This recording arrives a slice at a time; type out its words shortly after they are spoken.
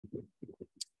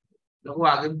দেখো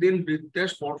আগের দিন বৃত্তের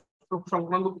স্পর্শক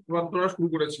সংক্রান্ত উপপাদ্যটা শুরু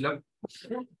করেছিলাম।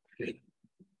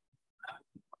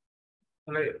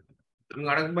 তাহলে আমি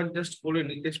আরেকবার জাস্ট বলে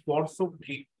নিই যে স্পর্শক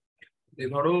কি। যে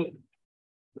ধরো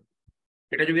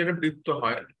এটা যদি একটা বৃত্ত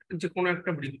হয়, যে কোনো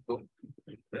একটা বৃত্ত,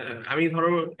 আমি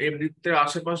ধরো এই বৃত্তের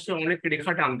আশেপাশে অনেক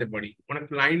রেখা টানতে পারি, অনেক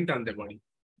লাইন টানতে পারি।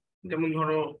 যেমন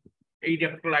ধরো এইটা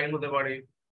একটা লাইন হতে পারে,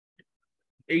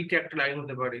 এইটা একটা লাইন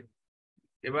হতে পারে।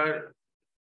 এবার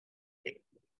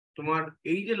তোমার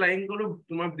এই যে লাইনগুলো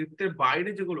তোমার বৃত্তের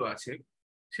বাইরে যেগুলো আছে,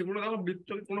 সেগুলো দেখো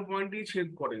বৃত্তকে কোনো পয়েন্টেই ছেদ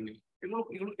করেনি। এগুলো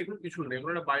এগুলো এগুলো কিছু নেই,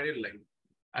 এগুলো একটা বাইরের লাইন।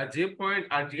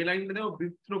 আর যে লাইনটা দেখো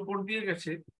বৃত্তের ওপর দিয়ে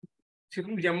গেছে, সে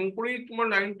তুমি যেমন করেই তোমার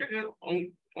লাইনটাকে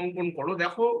অঙ্কন করো,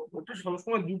 দেখো ওটা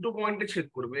সবসময় দুটো পয়েন্টে ছেদ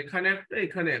করবে, এখানে একটা,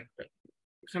 এখানে একটা,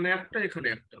 এখানে একটা, এখানে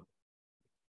একটা।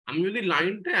 আমি যদি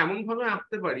লাইনটা এমন ভাবে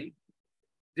আঁকতে পারি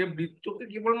যে বৃত্তকে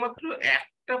কেবলমাত্র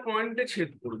একটা পয়েন্টে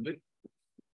ছেদ করবে,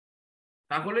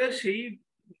 তাহলে সেই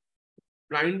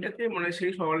লাইনটাকে মানে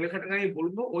সেই সরলরেখাটাকে আমি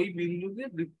বলবো ওই বিন্দুকে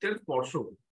বৃত্তের স্পর্শক।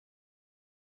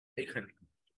 এখানে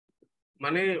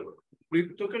মানে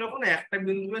বৃত্তকে যখন একটা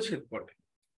বিন্দুতে ছেদ করে।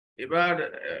 এবার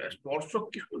স্পর্শক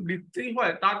কি শুধু বৃত্তেই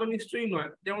হয় তা তো নিশ্চয়ই নয়।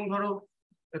 যেমন ধরো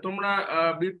তোমরা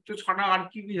বৃত্ত ছাড়া আর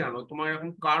কি কি জানো, তোমার এখন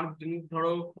কার্ভ জিনিস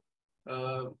ধরো,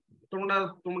 আহ, তোমরা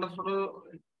তোমরা ধরো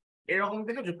এরকম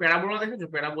দেখেছো, প্যারাবোলা দেখেছো,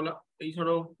 প্যারাবোলা। এই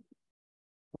ধরো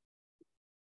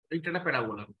এইটা একটা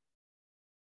প্যারাবোলা,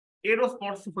 এরও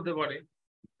স্পর্শক হতে পারে।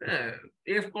 হ্যাঁ,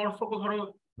 এর স্পর্শক ধরো,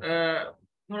 আহ,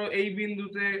 ধরো এই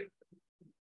বিন্দুতে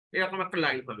এরকম একটা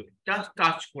লাইন পাবে, জাস্ট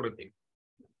টাচ করে দেয়।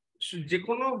 যে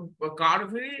কোনো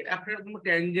কার্ভেরই একটা এরকম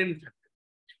ট্যানজেন্ট থাকে।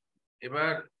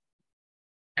 এবার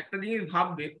একটা জিনিস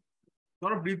ভাববে,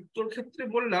 ধরো বৃত্তর ক্ষেত্রে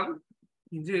বললাম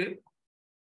যে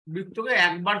বৃত্তকে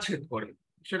একবার ছেদ করে,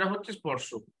 সেটা হচ্ছে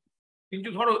স্পর্শক। কিন্তু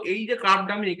ধরো এই যে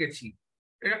কার্ভটা আমি এঁকেছি,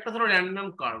 এটা একটা ধরো র্যান্ডম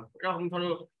কার্ভ, এরকম ধরো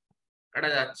এটা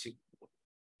যাচ্ছি।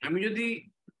 আমি যদি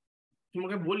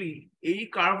তোমাকে বলি এই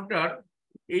কার্ভটার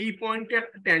এই পয়েন্টে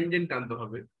একটা ট্যানজেন্ট টানতে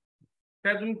হবে,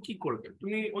 তাহলে তুমি কি করবে?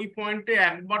 তুমি ওই পয়েন্টে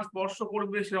একবার স্পর্শ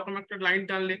করবে সেরকম একটা লাইন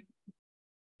টানলে,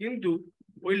 কিন্তু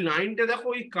ওই লাইনটা দেখো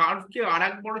ওই কার্ভকে আর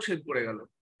একবারও ছেদ করে গেল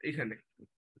এইখানে।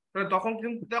 তাহলে তখন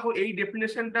কিন্তু দেখো এই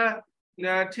ডেফিনেশনটা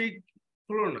ঠিক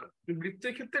হলো না।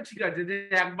 বৃত্তের ক্ষেত্রে ঠিক আছে যে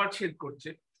একবার ছেদ করছে,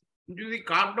 যদি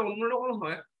কার্ভটা অন্যরকম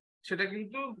হয় সেটা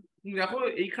কিন্তু তুমি দেখো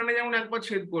এইখানে যেমন একবার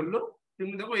ছেদ করলো,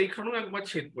 তুমি দেখো এইখানেও একবার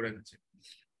ছেদ করে গেছে।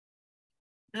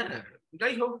 হ্যাঁ,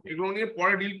 যাই হোক এগুলো নিয়ে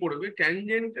পরে ডিল করবে।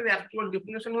 ট্যানজেন্টের অ্যাকচুয়াল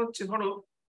ডেফিনেশন হচ্ছে ধরো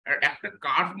একটা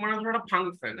কার্ভ মানে ধরো একটা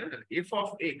ফাংশন, হ্যাঁ, এফ অফ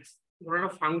এক্স, ধরো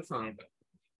একটা ফাংশন। এটা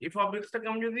এফ অফ এক্সটাকে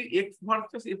আমি যদি x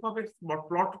versus F of x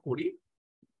plot করি,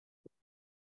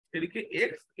 এদিকে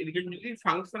এক্স, এদিকে যদি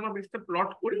ফাংশন অফ এক্সটা প্লট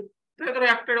করি, তাহলে ধরো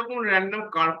একটা এরকম র্যান্ডম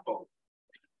কার্ভ পাবো।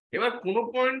 এবার কোনো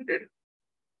পয়েন্টের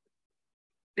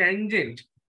ট্যানজেন্ট,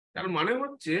 তার মানে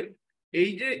হচ্ছে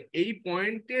এই যে এই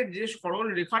পয়েন্টে যে সরল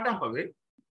রেখাটা হবে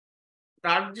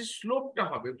তার যে স্লোপটা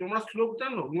হবে, তোমরা স্লোপ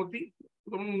জানো নতি?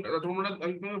 তোমরা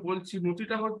আমি তোমাকে বলছি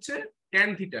নতিটা হচ্ছে ট্যান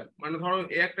থিটা। মানে ধরো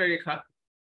এ একটা রেখা,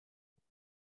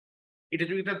 এটা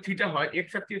যদি তার থিটা হয়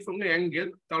এক্স অ্যাক্সিসের সঙ্গে অ্যাঙ্গেল,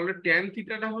 তাহলে ট্যান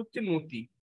থিটাটা হচ্ছে নতি।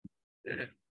 হ্যাঁ,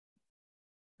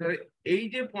 তাহলে এই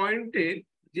যে পয়েন্টে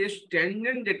যে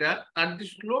ট্যানজেন্ট যেটা তার যে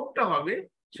স্লোপটা হবে,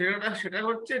 সেটা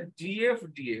হচ্ছে জিএফ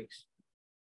ডিএক্স।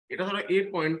 এটা ধরো এ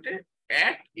পয়েন্টে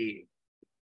অ্যাট এ।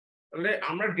 তাহলে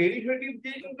আমরা ডেরিভেটিভ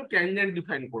দিয়ে কিন্তু ট্যানজেন্ট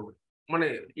ডিফাইন করবো। মানে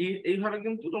এইভাবে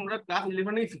কিন্তু তোমরা ক্লাস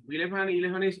ইলেভেনেই শিখবে,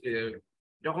 ইলেভেনেই শিখে যাবে।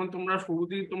 যখন তোমরা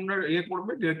শুরুতেই তোমরা ইয়ে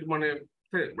করবে যেহেতু মানে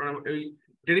এই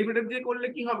ডেরিভেটিভ দিয়ে করলে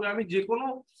কি হবে, আমি যে কোনো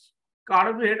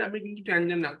কার্ভের আমি কিন্তু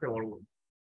ট্যানজেন্ট রাখতে পারবো।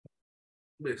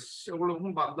 বেশ, সেগুলো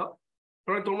এখন বাদ দাও।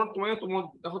 তাহলে তোমার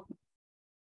দেখো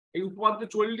এই উপপাদ্য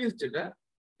 40 যেটা,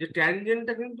 যে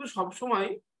ট্যানজেন্টটা কিন্তু সবসময়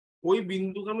ওই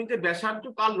বিন্দুগামীতে ব্যাসার্ধ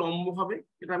তার লম্ব হবে।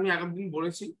 এটা আমি আগের দিন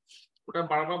বলেছি, ওটা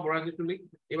বারবার বলার কিছু নেই।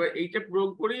 এবার এইটা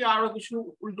প্রয়োগ করেই আরো কিছু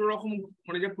উল্টো রকম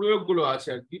মানে যে প্রয়োগগুলো আছে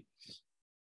আর কি,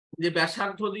 যে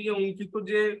ব্যাসার্ধ দিকে অঙ্কিত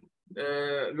যে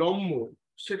লম্ব,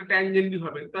 সেটা ট্যানজেন্টই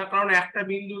হবে, তার কারণ একটা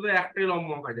বিন্দুতে একটাই লম্ব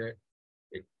আঁকা যায়।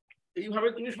 এইভাবে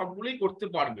তুমি সবগুলোই করতে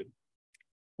পারবে,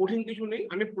 কঠিন কিছু নেই।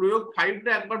 আমি প্রয়োগ 5টা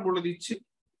একবার বলে দিচ্ছি,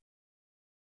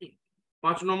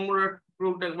 5 নম্বর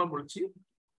প্রয়োগটা একবার বলছি।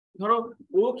 ধরো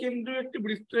ও কেন্দ্রীয় একটি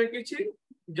বৃত্ত এঁকেছি,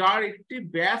 যার একটি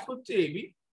ব্যাস হচ্ছে এবি।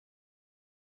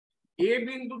 এ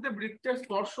বিন্দুতে বৃত্তের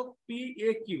স্পর্শক পি এ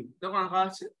কিউ দেখো আঁকা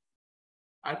আছে,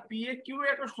 আর পি এ কিউ এর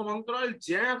একটা সমান্তরাল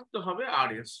জ্যা আঁকতে হবে আর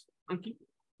এস। কি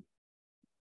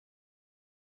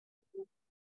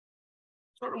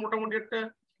ধরো মোটামুটি একটা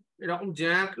এরকম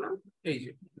জ্যা আঁকলাম, এই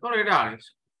যে ধরো এটা আর এস।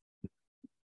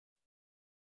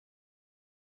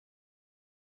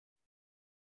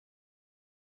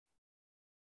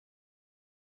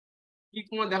 কি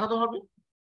তোমার দেখাতে হবে?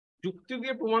 যুক্তি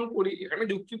দিয়ে প্রমাণ করি, এখানে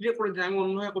যুক্তি দিয়ে করে যে আমি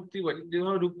অন্যভাবে করতেই পারি,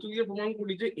 যেভাবে যুক্তি দিয়ে প্রমাণ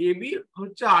করি যে এবি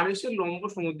হচ্ছে আর এস এর লম্ব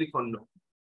সমদ্বিখণ্ড।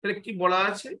 তাহলে কি বলা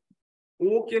আছে? ও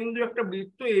কেন্দ্র একটা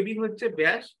বৃত্ত, এবি হচ্ছে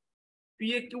ব্যাস, পি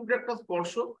এ কিউব একটা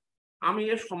স্পর্শক, আমি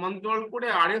এর সমান্তরাল করে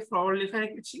আর এস সরলরেখা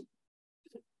এঁকেছি,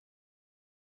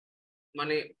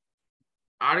 মানে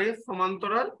আর এস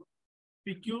সমান্তরাল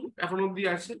পি কিউ এখন অব্দি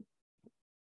আছে,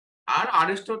 আর আর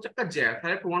এস টা হচ্ছে একটা জ্যা,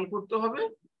 তাহলে প্রমাণ করতে হবে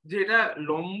যে এটা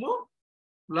লম্ব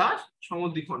প্লাস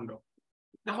সমদ্বিখণ্ড।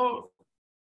 দেখো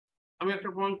আমি একটা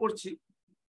প্রমাণ করছি।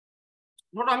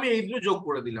 ধরো আমি এই দুটো যোগ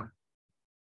করে দিলাম,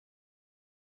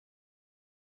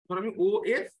 ধরো আমি ও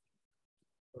এস,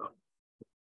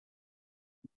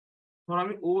 ধরো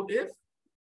আমি ও এস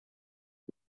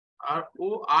আর ও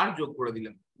আর যোগ করে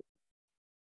দিলাম,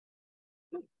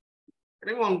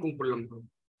 এটা আমি অঙ্কন করলাম। ধরো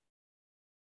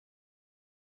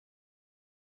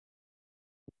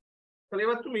তাহলে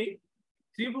এবার তুমি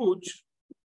ত্রিভুজ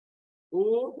ও,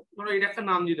 ধরো এটা একটা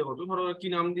নাম দিতে হতো, ধরো কি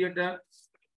নাম দিয়ে এটা,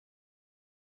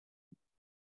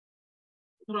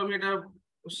 ধরো আমি এটা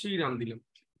সি নাম দিলাম।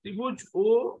 ত্রিভুজ ও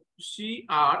সি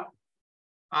আর,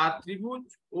 আর ত্রিভুজ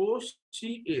ও সি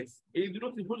এস, এই দুটো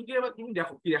ত্রিভুজকে এবার তুমি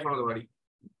দেখো কি দেখানো পারি।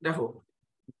 দেখো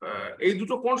এই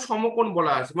দুটো কোণ সমকোণ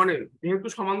বলা আছে, মানে যেহেতু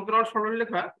সমান্তরাল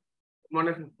সরলরেখা,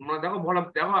 মানে মানে দেখো বলা,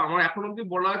 দেখো আমার এখন অব্দি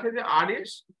বলা আছে যে আর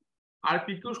এস আর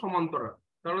পি কিউ সমান্তরাল,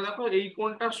 তাহলে দেখো এই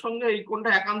কোণটার সঙ্গে এই কোণটা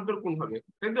একান্তর কোণ হবে,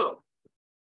 তাই তো?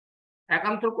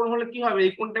 একান্তর কোণ হলে কি হবে?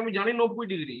 এই কোণটা আমি জানি 90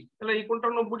 ডিগ্রি, তাহলে এই কোণটা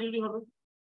 90 ডিগ্রি হবে।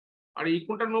 আর এই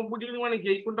কোণটা 90 ডিগ্রি মানে কি,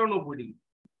 এই কোণটাও 90 ডিগ্রি।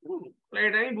 তাহলে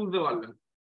এটা আমি বুঝতে পারলাম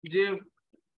যে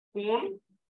কোণ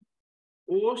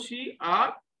ও সি আর,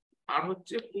 আর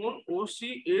হচ্ছে কোণ ও সি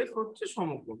এস হচ্ছে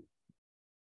সমকোণ।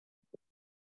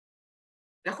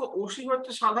 দেখো ওসি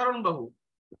হচ্ছে সাধারণ বাহু,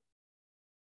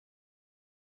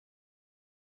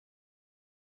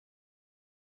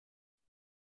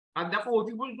 আর দেখো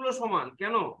অতিভুজ গুলো সমান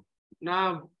কেন না,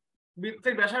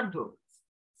 বৃত্তের ব্যাসার্ধ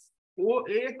ও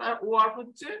এস আর ও আর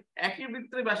হচ্ছে একই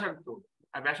বৃত্তের ব্যাসার্ধ,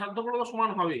 আর ব্যাসার্ধ গুলো তো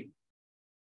সমান হবেই,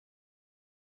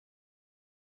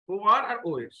 ও আর আর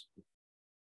ও এস।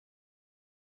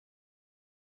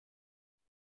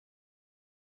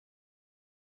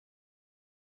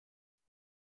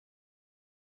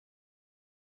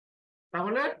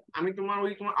 তাহলে আমি তোমার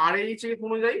ওই তোমার আর এইচ এর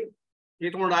অনুযায়ী, যে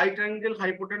তোমার রাইট অ্যাঙ্গেল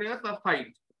হাইপোটেনিয়াস তার সাইড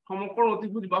সমকোণ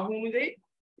অতিভুজ বাহু অনুযায়ী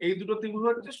এই দুটো ত্রিভুজ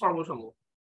হচ্ছে সর্বসম।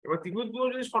 এবার ত্রিভুজগুলো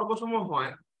যদি সর্বসম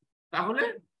হয়, তাহলে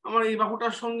আমার এই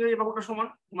বাহুটার সঙ্গে এই বাহুটা সমান,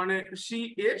 মানে সি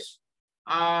এস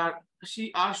আর সি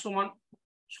আর সমান।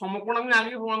 সমকোণ আমি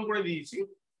আগে প্রমাণ করে দিয়েছি,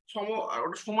 সম,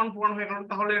 ওটা সমান প্রমাণ হয়ে গেল,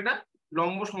 তাহলে এটা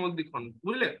লম্ব সমদ্বিখণ্ড,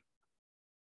 বুঝলে?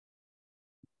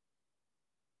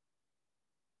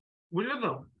 বুঝলে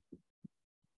তো?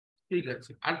 ঠিক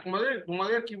আছে। আর তোমাদের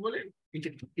তোমাদের কি বলে,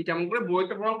 এই কেমন করে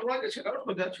বইতে প্রমাণ করা আছে সেটাও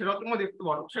সোজা, সেটাও তোমরা দেখতে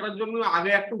পারো, সেটার জন্য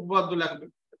আগে একটা উপপাদ্য লাগবে,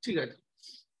 ঠিক আছে?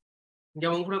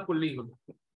 যেমন করে করলেই হলো।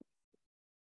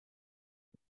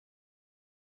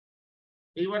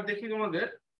 এইবার দেখি তোমাদের,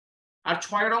 আর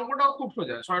ছয়ের অঙ্কটাও খুব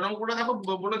সোজা। ছয়ের অঙ্কটা দেখো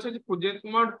বলেছে যে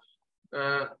তোমার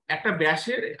আহ, একটা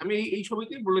ব্যাসের, আমি এই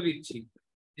ছবিতেই বলে দিচ্ছি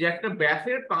যে একটা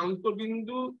ব্যাসের প্রান্ত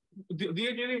বিন্দু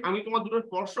দিয়ে যদি আমি তোমার দুটো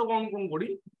স্পর্শক অঙ্কন করি,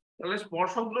 তাহলে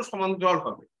স্পর্শক দুটো সমান্তরাল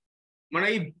হবে। মানে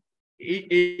এই এই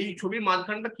এই ছবির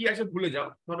মাঝখানটা কি আছে ভুলে যাও,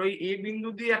 ধরো এই এ বিন্দু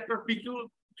দিয়ে একটা পিকিউ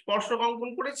স্পর্শক অঙ্কন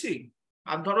করেছি,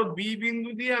 আর ধরো বি বিন্দু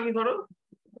দিয়ে আমি ধরো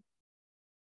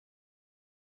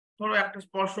ধরো একটা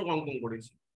স্পর্শক অঙ্কন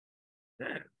করেছি।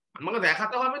 হ্যাঁ, আমাকে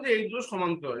দেখাতে হবে যে এই দুটো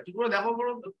সমান্তরাল, কি করে দেখো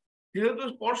বলো তো? যেহেতু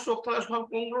স্পর্শক, তাহলে সব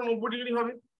কোণগুলো 90 ডিগ্রি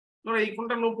হবে। ধরো এই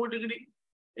কোণটা 90 ডিগ্রি,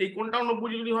 এই কোণটাও 90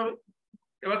 ডিগ্রি হবে।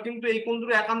 এবার কিন্তু এই কোণ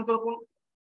দুটো একান্তর কোণ,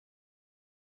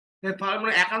 তাহলে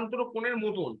মানে একান্তর কোণের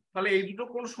মতন, তাহলে এই দুটো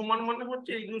কোণ সমান মানে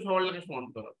হচ্ছে এই দুটো সরলরেখা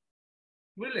সমান্তরাল,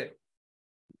 বুঝলে?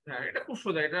 হ্যাঁ, এটা খুব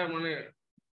সোজা, এটা মানে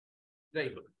যাই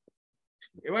হোক।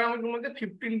 এবার আমি তোমাদের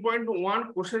 15.1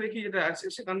 কোষে দেখি যেটা আছে,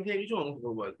 সেখান থেকে কিছু অঙ্ক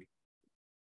করবো আর কি।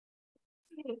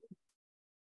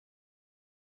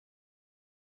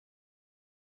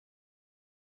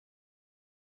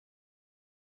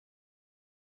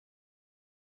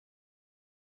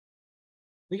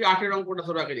 দেখি 8-এর অঙ্কটা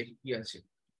ধরো আগে দেখি কি আছে।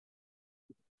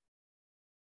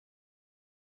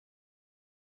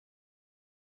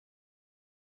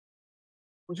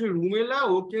 বলছে রুমেলা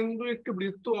ও কেন্দ্র একটি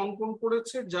বৃত্ত অঙ্কন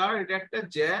করেছে, যার এটা একটা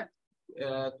জ্যা,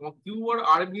 তোমার কিউ আর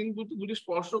আর বিন্দুতে দুটি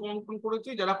স্পর্শক অঙ্কন করেছে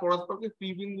যারা পরস্পরকে পি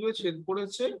বিন্দুতে ছেদ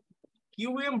করেছে।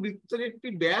 কিউ এম বৃত্তের একটি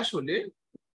ব্যাস হলে,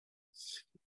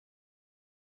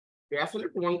 ব্যাস হলে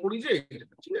প্রমাণ করি যে,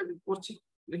 ঠিক আছে করছি,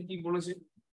 দেখি কি বলেছে।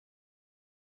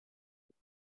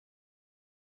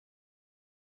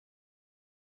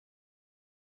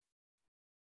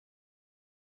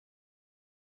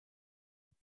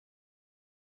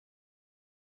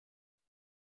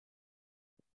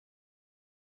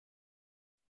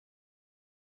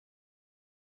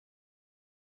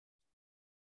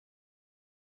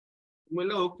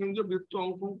 মিলে অকেন্দ্রীয় বৃত্ত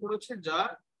অঙ্কন করেছে,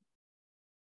 যার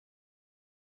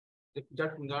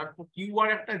যার কিউআর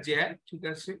একটা জ্যা, ঠিক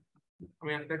আছে,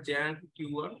 আমি একটা জ্যা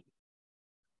কিউআর,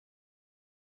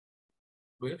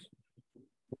 বেশ।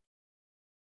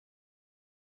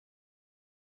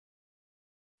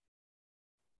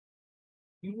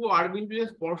 কিউ আর বিন্দু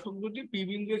স্পর্শক দুটি পি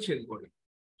বিন্দুতে ছেদ করে,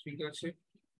 ঠিক আছে।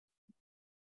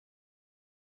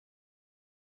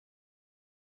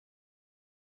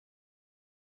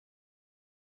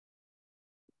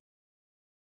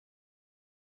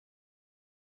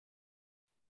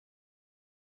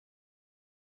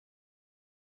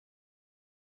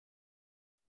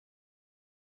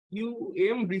 কিউ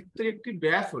এম বৃত্তের একটি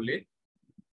ব্যাস হলে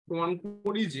প্রমাণ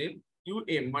করি যে কিউ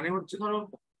এম মানে হচ্ছে ধরো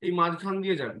এই মাঝখান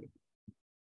দিয়ে যাবে,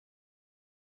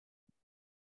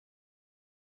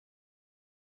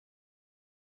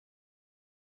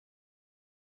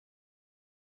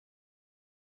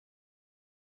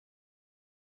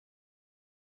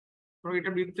 ধরো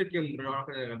এটা বৃত্তের কেন্দ্র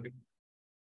রাখা জায়গাতে,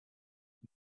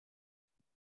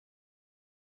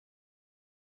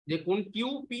 যে কোন কিউ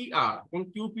পি আর, কোন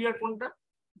কিউ পি আর কোনটা,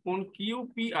 কোন কিউ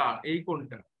পি আর এই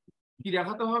কোনটা কি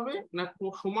দেখাতে হবে না,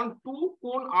 সমান টু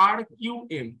কোন আর কিউ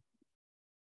এম,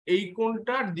 এই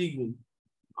কোনটার দ্বিগুণ,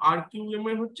 আর কিউ এম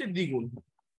এর হচ্ছে দ্বিগুণ।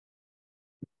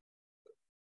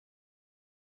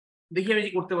 দেখি আমি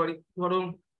কি করতে পারি। ধরো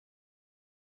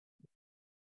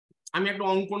আমি একটা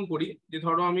অঙ্কন করি, যে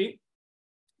ধরো আমি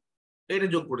এটা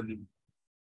যোগ করে দিই।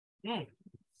 হুম,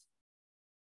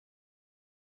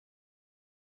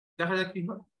 দেখা যাক কি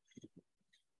হয়।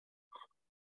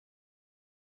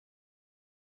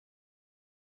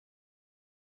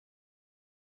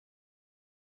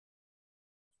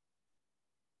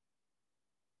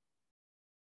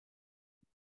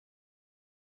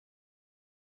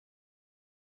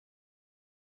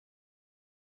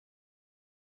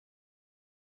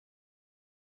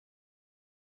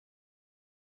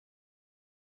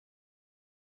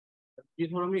 যে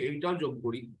ধরো আমি এইটাও যোগ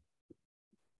করি,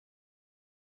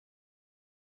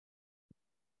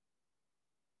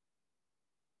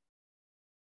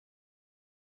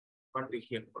 আর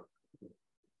দেখি একবার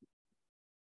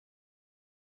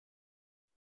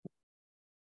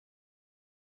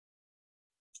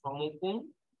সমকোণ।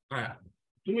 হ্যাঁ,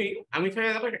 তুমি, আমি এখানে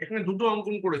দেখো এখানে দুটো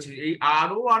অঙ্কন করেছি, এই আর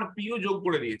ও আর পি ও যোগ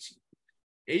করে দিয়েছি।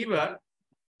 এইবার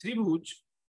ত্রিভুজ,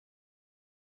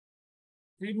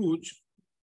 ত্রিভুজ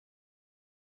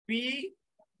পি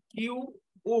কিউ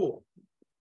ও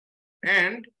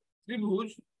এন্ড ত্রিভুজ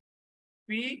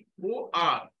পি ও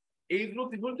আর, এই দুটো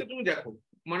ত্রিভুজকে তুমি দেখো,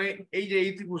 মানে এই যে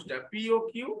এই ত্রিভুজটা P O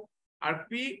Q R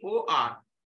P ও আর,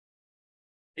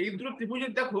 এই দুটো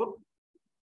ত্রিভুজের দেখো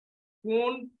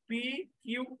কোন পি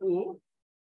কিউ ও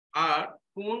আর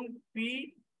কোন পি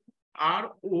আর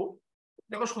ও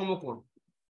দেখো সমকোণ।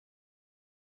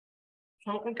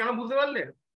 সমকোণ কেন বুঝতে পারলে?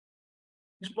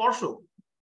 স্পর্শক,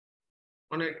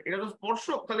 মানে এটা তো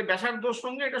স্পর্শক, তাহলে ব্যাসার্ধর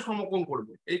সঙ্গে এটা সমকোণ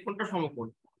করবে, এই কোণটা সমকোণ।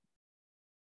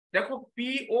 দেখো পি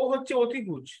ও হচ্ছে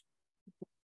অতিভুজ,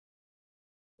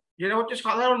 যেটা হচ্ছে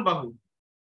সাধারণ বাহু,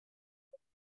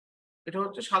 এটা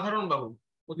হচ্ছে সাধারণ বাহু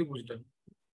অতিভুজটা।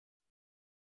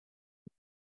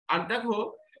 আর দেখো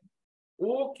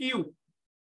ও কিউ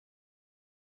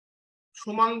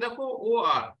সমান দেখো ও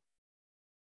আর,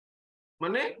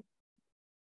 মানে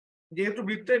যেহেতু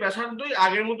বৃত্তের ব্যাসার্ধই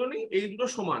আগের মতনই এই দুটো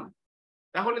সমান,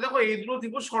 তাহলে দেখো এই দুটো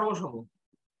ত্রিভুজ সর্বসম,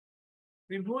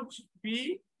 ত্রিভুজ পি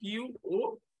কিউ ও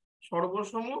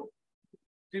সর্বসম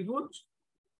ত্রিভুজ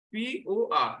পি ও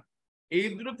আর, এই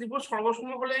দুটো ত্রিভুজ সর্বসম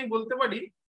হলে আমি বলতে পারি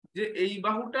যে এই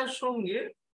বাহুটার সঙ্গে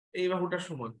এই বাহুটার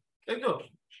সমান, তাই তো,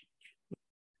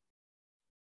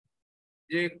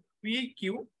 যে পি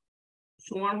কিউ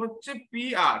সমান হচ্ছে পি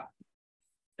আর,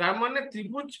 তার মানে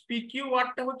ত্রিভুজ পি কিউ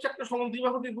আরটা হচ্ছে একটা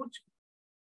সমদ্বিবাহু ত্রিভুজ,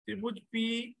 ত্রিভুজ পি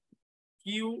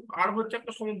কিউ আর হচ্ছে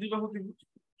একটা সমদ্বিবাহু ত্রিভুজ।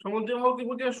 সমদ্বিবাহু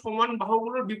ত্রিভুজের সমান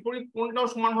বাহুগুলোর বিপরীত কোণটাও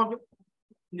সমান হবে,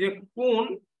 যে কোণ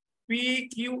পি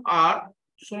কিউ আর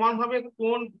সমান হবে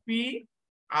কোণ পি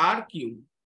আর কিউ।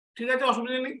 ঠিক আছে,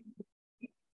 অসুবিধা নেই,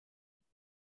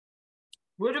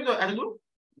 বুঝেছো তো একদম।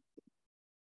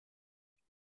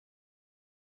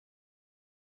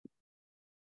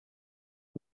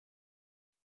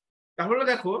 তাহলে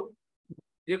দেখো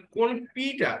যে কোন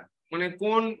পিটা, মানে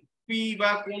কোন পি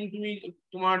বা কোন তুমি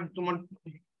তোমার তোমার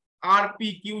আর পি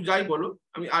কিউ যাই বলো,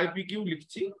 আমি আর পি কিউ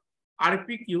লিখছি, আর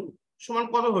পি কিউ সমান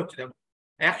কত হচ্ছে দেখো,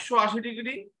 180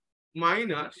 ডিগ্রি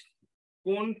মাইনাস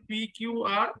কোন পি কিউ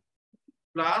আর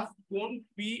প্লাস কোন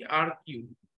পি আর কিউ।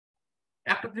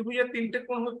 একটা ত্রিভুজের তিনটে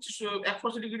কোণ হচ্ছে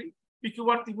 180 ডিগ্রি, পি কিউ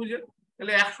আর ত্রিভুজের,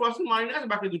 তাহলে 180 মাইনাস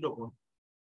বাকি দুটো কোণ,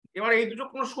 এবার এই দুটো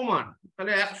কোণ সমান,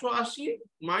 তাহলে 180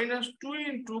 মাইনাস 2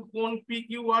 ইন্টু কোণ পি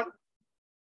কিউ আর,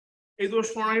 এই দুটো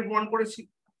সমান আমি প্রমাণ করেছি।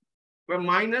 এবার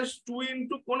মাইনাস 2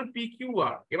 ইন্টু কোণ পি কিউ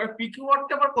আর, এবার পি কিউ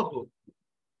আরটা আবার কত?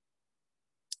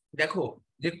 দেখো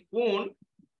যে কোণ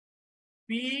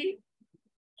পি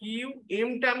কিউ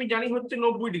এমটা আমি জানি হচ্ছে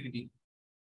 90°।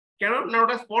 কেন না,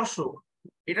 ওটা স্পর্শক।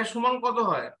 এটা সমান কত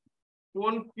হয়?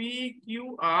 কোণ পি কিউ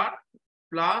আর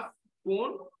প্লাস কোণ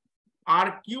আর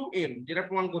কিউ এম, যেটা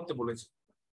প্রমাণ করতে বলেছে।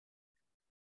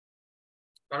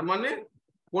 তার মানে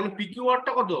কোণ পি কিউ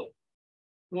আরটা কত?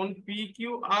 কোণ পি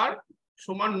কিউ আর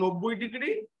সমান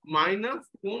 90° মাইনাস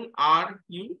কোণ আর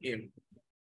কিউ এম।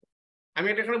 আমি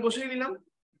এটা এখানে বসিয়ে দিলাম।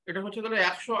 এটা হচ্ছে তাহলে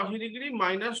 180°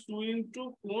 মাইনাস 2 ইন্টু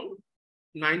কোণ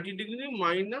 90°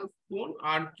 মাইনাস কোণ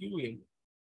আর কিউ এম।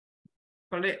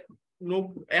 তাহলে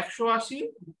 180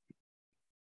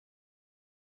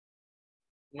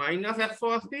 মাইনাস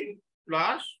 180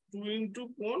 প্লাস 2 ইন্টু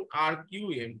কোণ আর কিউ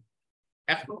এম,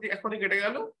 একসাথে কেটে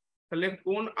গেল। তাহলে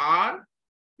কোণ আর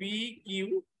পি কিউ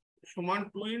সমান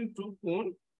 2 ইন্টু কোণ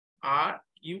আর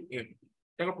কিউ এম।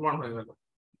 এটা প্রমাণ হয়ে গেল।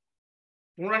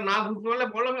 তোমরা না বুঝতে পারলে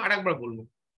বলো, আমি আরেকবার বলবো।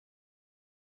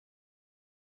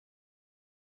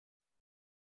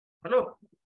 হ্যালো,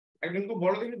 একদিন খুব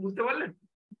বড় দেখে বুঝতে পারলেন?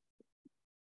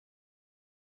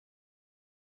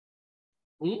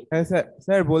 হুম। হ্যাঁ স্যার,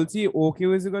 স্যার বলছি O Q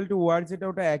is equal two war যেটা,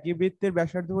 ওটা একই বৃত্তের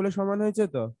ব্যাসার্ধ বলে সমান হয়েছে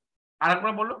তো?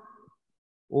 আরেকবার বলো।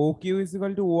 O Q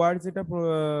is equal two war যেটা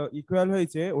ইকুয়াল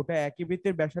হয়েছে, ওটা একই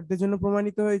বৃত্তের ব্যাসার্ধের জন্য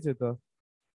প্রমাণিত হয়েছে তো?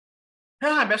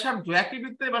 হ্যাঁ হ্যাঁ, ব্যাসার্ধ, একই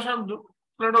বৃত্তের ব্যাসার্ধ,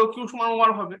 তাহলে ওটা কিউ সমান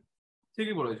ওয়ার হবে।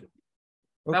 ঠিকই বলেছো।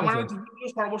 তার ওকে মানে স্যার। ওই ত্রিভুজগুলো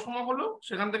সর্বসম হলো,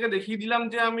 সেখান থেকে দেখিয়ে দিলাম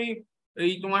যে আমি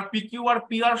এই তোমার P Q R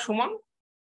P R সমান।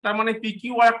 তার মানে পি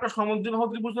কিউ আর একটা সমদ্বিবাহু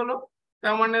ত্রিভুজ হলো।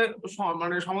 তার মানে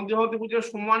মানে সমদ্বিবাহু ত্রিভুজের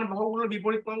সমান বাহুগুলো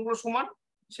বিপরীত কোণগুলো সমান।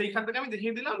 সেইখান থেকে আমি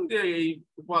দেখিয়ে দিলাম যে এই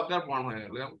উপাদান প্রমাণ হয়ে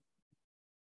গেল। ওকে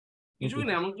কিছুই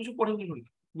না, স্যার। এমন কিছু কঠিন কিছু নেই।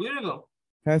 বুঝলি তো?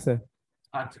 হ্যাঁ স্যার।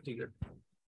 আচ্ছা, ঠিক আছে।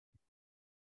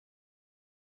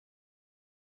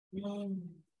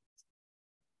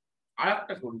 আর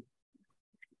একটা করি।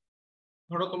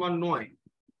 ধরো তোমার 9,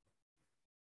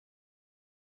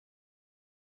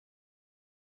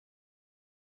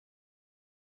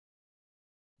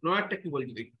 নয়টা কি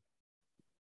বলছি দেখি।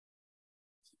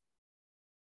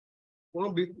 কোন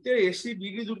বৃত্তের এসি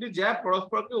বিডি দুটি জ্যা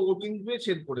পরস্পরকে ও বিন্দুতে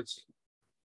ছেদ করেছে।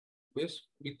 বেশ,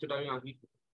 বৃত্তটা আমি আঁকি।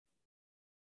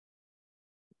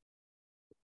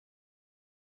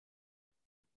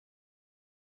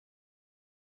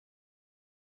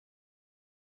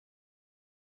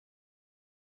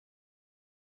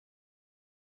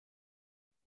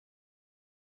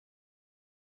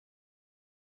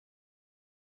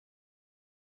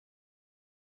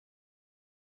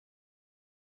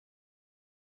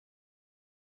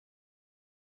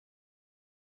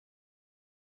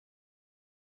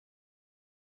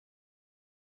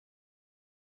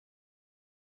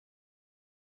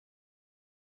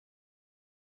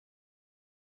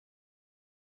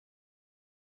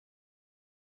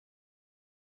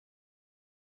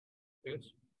 ঠিক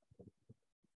আছে,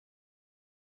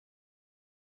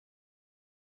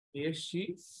 এসি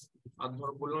আর ধর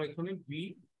বললাম এখানে বি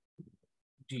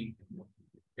ডি,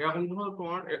 এরকম ধরো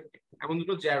তোমার এমন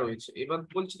দুটো জ্যা রয়েছে। এবার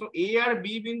বলছি তো এ আর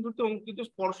বি বিন্দুতে অঙ্কিত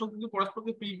স্পর্শক কিন্তু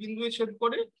পরস্পরকে পি বিন্দুতে ছেদ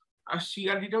করে, আর সি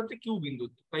আর ডিটা হচ্ছে কিউ বিন্দু,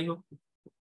 তাই হোক।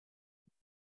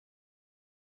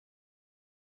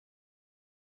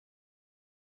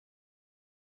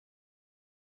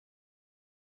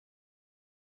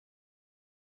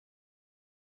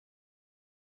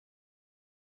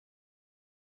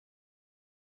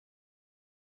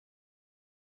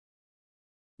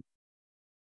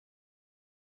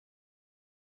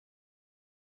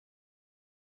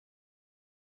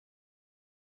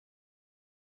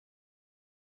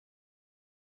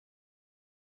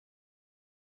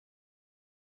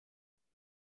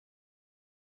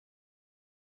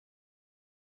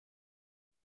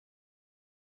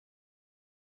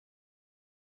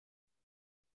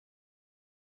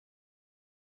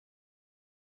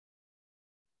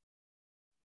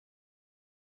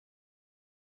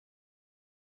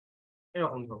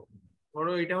 এরকম ধরো,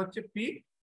 ধরো এটা হচ্ছে পি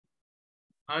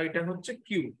আর এটা হচ্ছে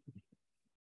কিউ।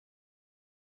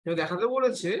 দেখাতে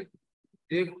বলেছে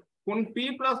যে কোণ পি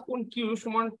প্লাস কোণ কিউ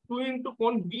সমান 2 ইন্টু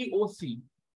কোণ বি ও সি।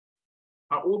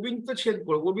 আর ও বিন্দুতে ছেদ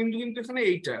করে, ও বিন্দু কিন্তু এখানে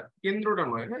এইটা, কেন্দ্রটা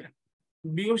নয়, হ্যাঁ।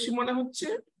 বিওসি মানে হচ্ছে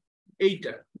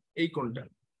এইটা, এই কোণটা।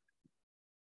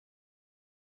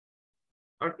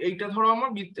 আর এইটা ধরো আমার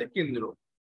বৃত্তের কেন্দ্র।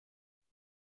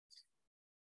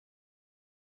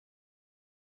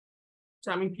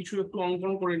 আচ্ছা, আমি কিছু একটু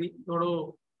অঙ্কন করে নিই। ধরো,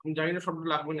 আমি জানি না শব্দ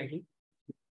লাগবে নাকি।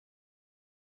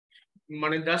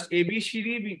 মানে জাস্ট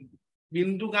এবিসিডি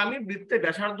বিন্দুগামী বৃত্তের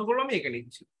ব্যাসার্ধ গুলো আমি এঁকে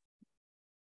নিচ্ছি।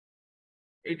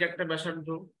 এইটা একটা ব্যাসার্ধ,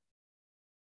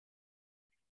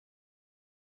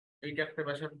 এইটা একটা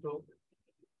ব্যাসার্ধ,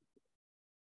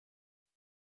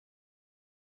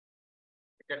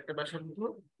 এটা একটা ব্যাসার্ধ,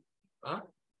 আর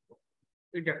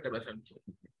এইটা একটা ব্যাসার্ধ।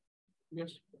 ঠিক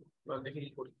আছে, এবার দেখি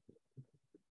কি করি।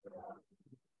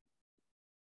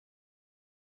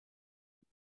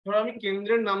 ধরো আমি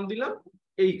কেন্দ্রের নাম দিলাম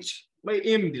এইচ বা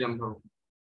এম দিলাম ধরো।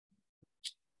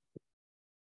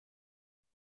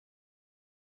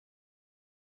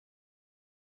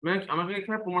 মানে আমাকে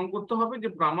এখানে প্রমাণ করতে হবে যে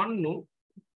প্রামাণ্য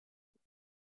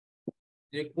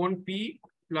যে কোণ পি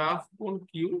প্লাস কোণ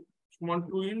কিউ সমান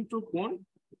 2 × কোণ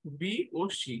বি ও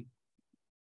সি।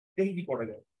 দেখি কি করা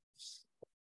যায়।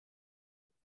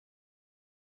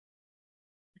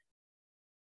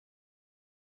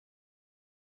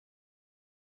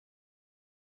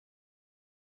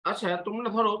 আচ্ছা তোমরা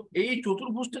ধরো এই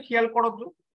চতুর্ভুজটা খেয়াল করো তো,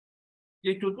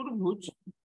 যে চতুর্ভুজ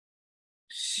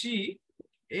সি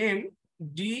এম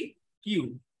ডি কিউ,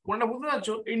 কোনটা বুঝতে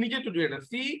পারছো? এই নিচের চতুর্ভুজ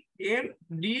সি এম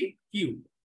ডি কিউ,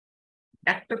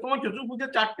 একটা তোমার চতুর্ভুজের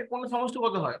 4টে কোণের সমষ্টি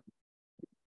কত হয়?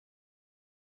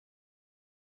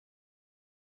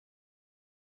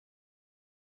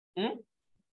 হুম,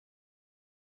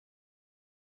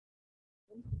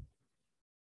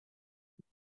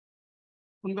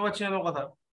 শুনতে পাচ্ছি না তোমার কথা।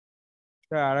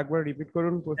 স্যার আরেকবার রিপিট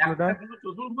করুন প্রশ্নটা। একটা কিন্তু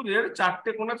চতুর্ভুজের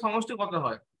 4টে কোণের সমষ্টি কত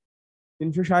হয়?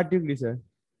 360 ডিগ্রি স্যার।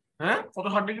 হ্যাঁ, কত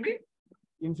 60 ডিগ্রি?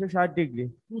 360 ডিগ্রি।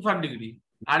 260 ডিগ্রি।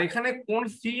 আর এখানে কোণ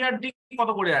সি আর ডি কত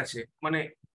করে আছে, মানে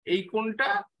এই কোণটা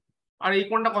আর এই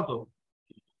কোণটা কত?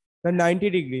 Sir 90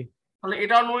 degree. তাহলে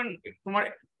এটাও তোমার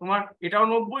তোমার এটাও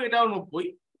 90, এটাও 90।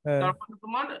 হ্যাঁ। তারপরে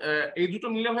তোমার এই দুটো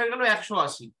মিলে হয়ে গেল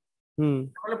 180। হুম।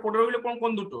 তাহলে পড়ে রইলো কোন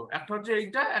কোন দুটো, একটা হচ্ছে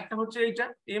এইটা, একটা হচ্ছে এইটা,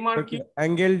 M R Q.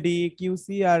 Angle D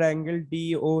QC আর অ্যাঙ্গেল ডি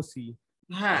ও সি।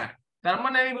 হ্যাঁ, তার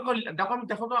মানে আমি দেখো আমি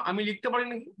দেখো তো আমি লিখতে পারি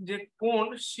নাকি যে কোণ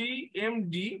সি এম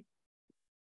ডি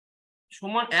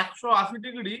সমান 180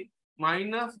 ডিগ্রি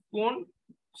মাইনাস কোণ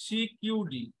সি কিউ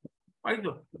ডি, পারি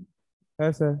তো?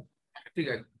 হ্যাঁ স্যার। ঠিক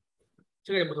আছে,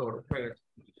 ঠিক আছে, বুঝতে পারো, হয়ে গেছে।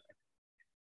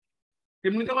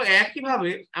 তেমনি দেখো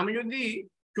একইভাবে আমি যদি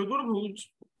চতুর্ভুজ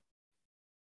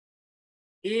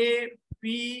এ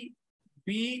পি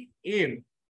বি এম,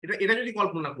 এটা এটা যদি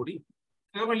কল্পনা করি,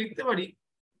 তাহলে আমরা লিখতে পারি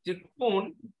যে কোণ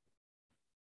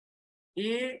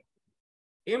এ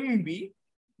এম বি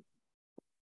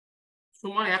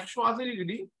সমান 180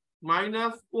 ডিগ্রি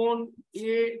মাইনাস কোণ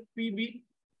এ পি বি।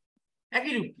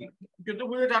 একই যুক্তি,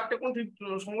 চতুর্ভুজের 4টে কোণ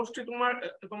সমষ্টি তোমার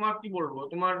তোমার কি বলবো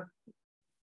তোমার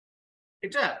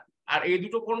এটা, আর এই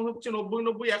দুটো কোণ হচ্ছে 90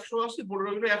 90 180, পড়ে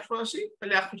রইলো 180,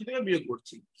 তাহলে 180 থেকে বিয়োগ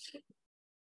করছি।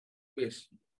 বেশ,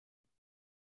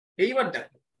 এইবার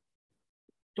দেখো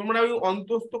তোমরা ওই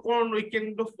অন্তস্থ কোণ ওই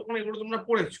কেন্দ্রস্থ কোণ এগুলো তোমরা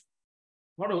পড়েছো।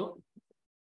 ধরো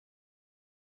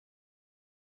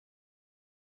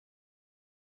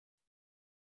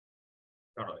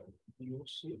দাঁড়াও,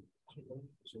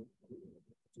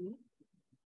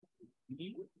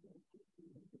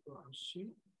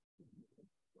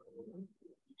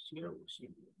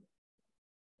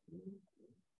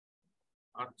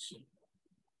 আচ্ছা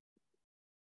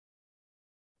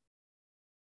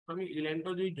আমি এই লাইনটা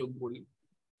যদি যোগ করি,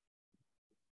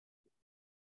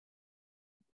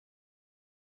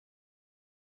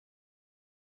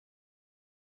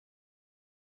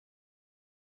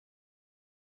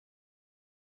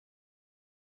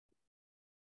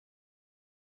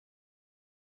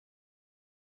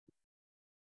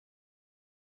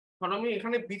 কারণ আমি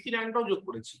এখানে বিসি লাইনটাও যোগ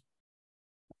করেছি।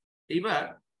 এইবার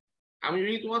আমি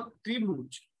যদি তোমার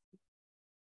ত্রিভুজ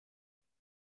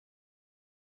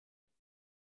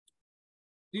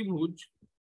ত্রিভুজ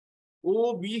ও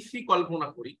বিসি কল্পনা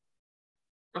করি,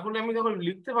 তাহলে আমি তখন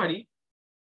লিখতে পারি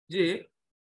যে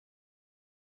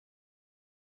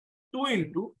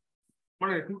 2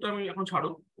 মানে 2টা আমি এখন ছাড়ো,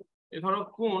 এ ধরো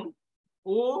কোণ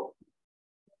ও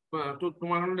তো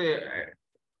তোমার হলে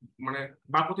মানে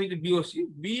বার করতে যে বিওসি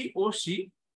বি ও সি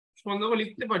সমান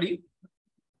লিখতে পারি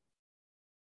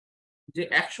যে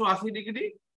 180 ডিগ্রি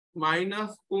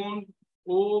মাইনাস কোণ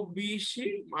ও বি সি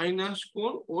মাইনাস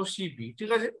কোণ ও সি বি। ঠিক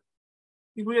আছে,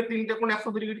 ত্রিভুজের 3টে কোণ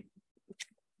 180 ডিগ্রি,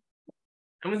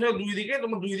 আমি সেটা দুই দিকে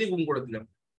তোমার দুই দিকে গুণ করে দিলাম।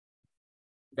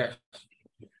 ব্যাস,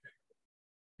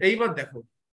 এইবার দেখো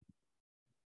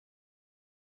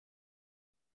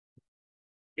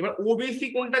এবার ওবিসি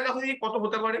কোণটা দেখো দেখি কত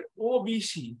হতে পারে।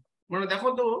 ওবিসি মানে দেখো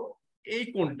তো এই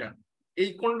কোণটা, এই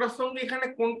কোণটার সঙ্গে এখানে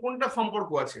কোন কোনটা সম্পর্ক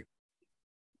আছে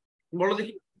বলো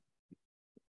দেখি।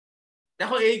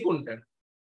 দেখো এই কোণটা,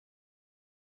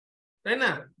 তাই না?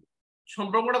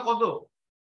 সম্পর্কটা কত?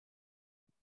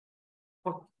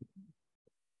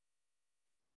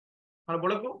 আর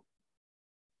বলো তো,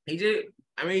 এই যে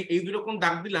আমি এই দুটো কোণ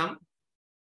দাগ দিলাম,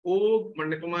 ও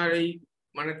মানে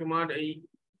তোমার এই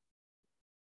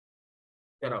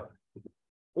দাঁড়াও,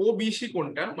 ও বিসি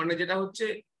কোণটা মানে যেটা হচ্ছে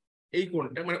এই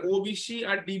কোণটা, মানে ও বিসি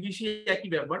আর ডিবিসি একই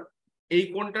ব্যাপার। এই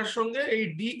কোণটার সঙ্গে এই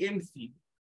ডিএমসি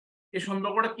এই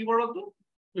সম্পর্কটা কি বলতো?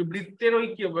 ওই বৃত্তের ওই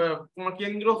তোমার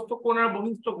কেন্দ্রস্থ কোণ আর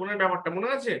বহিস্থ কোণের ব্যাপারটা মনে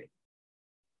আছে?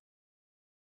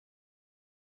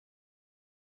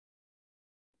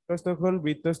 তখন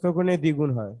বৃত্তস্থ কোণে দ্বিগুণ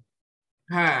হয়।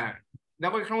 হ্যাঁ,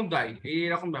 দেখো এখানেও তাই,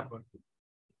 এইরকম ব্যাপার।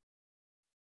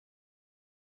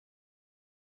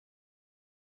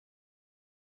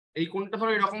 এই কোণটা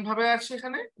ধরো এরকম ভাবে আছে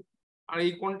এখানে, আর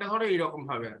এই কোণটা ধরো এইরকম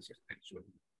ভাবে আছে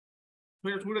অ্যাকচুয়ালি।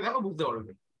 শুনে দেখো বুঝতে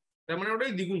পারবে। তার মানে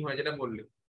ওটাই দ্বিগুণ হয় যেটা বললে।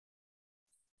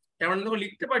 তার মানে দেখো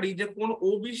লিখতে পারি যে কোণ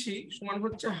ওবিসি সমান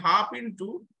হচ্ছে হাফ ইন্টু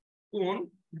কোণ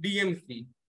ডিএমসি,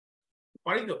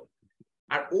 পারি তো?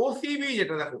 আর ওসিবি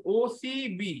যেটা দেখো,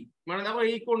 ওসিবি মানে দেখো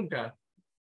এই কোণটা,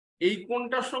 এই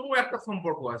কোণটার সঙ্গেও একটা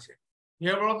সম্পর্ক আছে।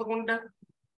 ভেবে বলো তো কোনটা?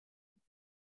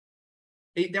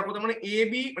 এই দেখো, তার মানে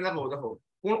এবি মানে দেখো দেখো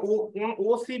কোণ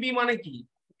ওসিবি মানে কি?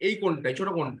 এই কোণটাই, ছোট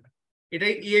কোণটা,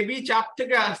 এটাই এবি চাপ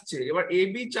থেকে আসছে। এবার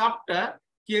এবি চাপটা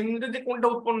কেন্দ্রে যে কোণটা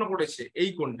উৎপন্ন করেছে এই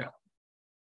কোণটা,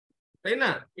 তাই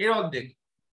না? এর অর্ধেক,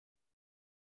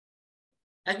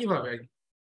 একইভাবে আর কি।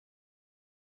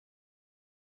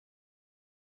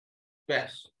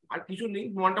 ব্যাস, আর কিছু নেই,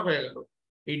 প্রমাণটা হয়ে গেল।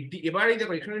 এবার এই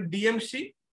দেখো এখানে ডিএমসি,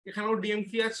 এখানেও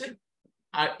ডিএমসি আছে,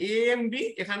 আর এএমবি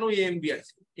এখানেও এএমবি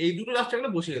আছে। এই দুটো জাস্ট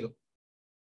এখানে বসিয়ে দেবো,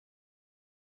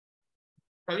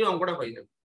 তাহলে অঙ্কটা হয়ে যাবে।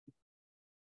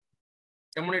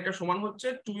 যেমন এটা সমান হচ্ছে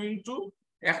 2 ইন্টু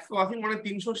 180 মানে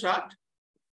 360,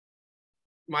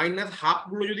 মাইনাস হাফ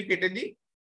গুলো যদি কেটে দিই,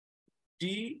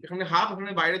 ডি এখানে হাফ,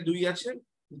 এখানে বাইরে 2 আছে,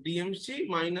 ডিএমসি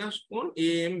মাইনাস কোণ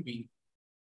এএমবি।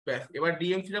 ব্যাস, এবার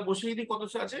ডিএমসি টা বসিয়ে দিই, কত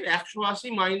আছে? 180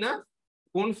 মাইনাস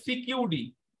কোণ সিকিউডি।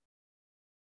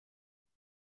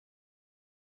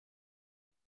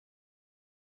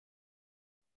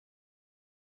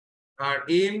 আর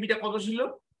এএমবি টা কত ছিল?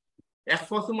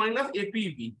 180 মাইনাস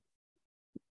এপিবি।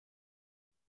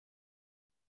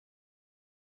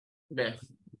 ব্যাস,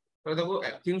 তাহলে দেখো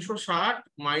 360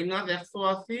 মাইনাস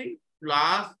 180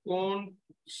 প্লাস কোণ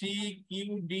C Q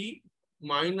D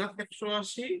minus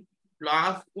 180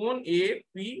 plus কোণ এ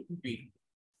পি বি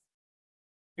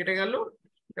কেটে গেল।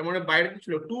 তার মানে বাইরে কি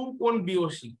ছিল? 2 কোণ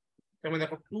বিওসি। তার মানে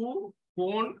দেখো 2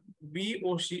 কোণ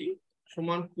বিওসি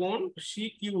সমান কোণ সি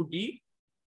কিউ ডি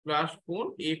প্লাস কোণ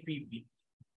এ পি বি।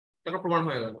 তারপর প্রমাণ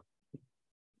হয়ে গেল।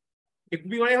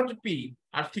 এপি মানে হচ্ছে পি,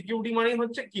 আর সি কিউ ডি মানে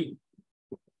হচ্ছে কিউ।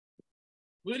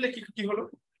 বুঝলে কি কি হলো?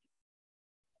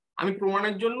 আমি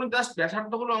প্রমাণের জন্য জাস্ট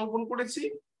ব্যাসার্ধগুলো অঙ্কন করেছি,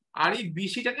 আর এই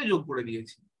বিসিটাকে যোগ করে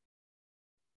দিয়েছি,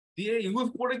 দিয়ে ইউজ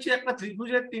করেছি একটা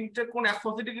ত্রিভুজের 3টে কোণ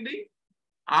 180 ডিগ্রি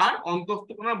আর অন্তস্থ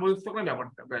কোণ আর বহিস্থ কোণের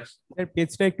ব্যাপারটা। ব্যাস। স্যার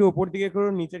পেজটা একটু উপর দিকে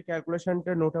করুন, নিচের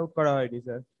ক্যালকুলেশনটা নোট আউট করা হয়নি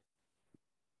স্যার।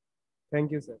 Thank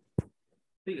you sir.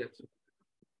 ঠিক আছে,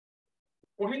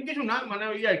 কঠিন কিছু না, মানে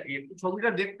ওই আর কি, একটু ছবিটা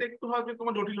দেখতে একটু হয়তো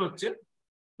তোমার জটিল হচ্ছে,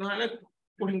 নাহলে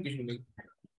কঠিন কিছু নেই।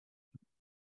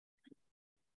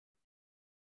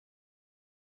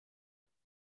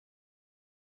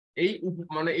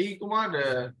 মানে এই তোমার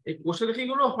এই কোষে দেখে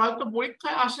গুলো হয়তো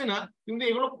পরীক্ষায় আসে না, কিন্তু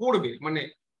এগুলো করবে মানে।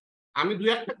 আমি দু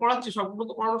একটা করাচ্ছি, সবগুলো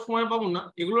তো করানোর সময় পাবো না,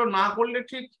 এগুলো না করলে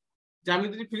ঠিক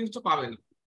জ্যামিতির ফিলিংসটা পাবে না।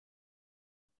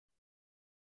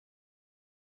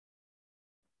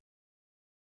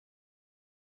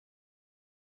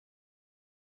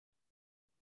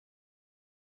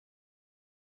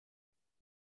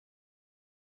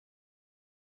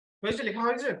 হয়েছে, লেখা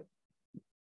হয়েছে?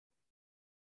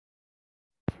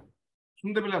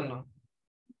 শুনতে পেলাম না।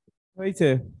 হয়েছে।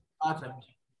 আচ্ছা,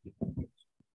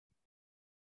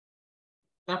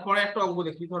 তারপরে একটা অঙ্ক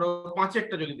দেখি, ধরো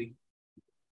 5-এরটা যদি দেখি।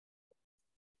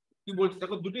 কি বলছে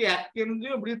দেখো, দুটি এক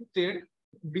কেন্দ্রীয় বৃত্তের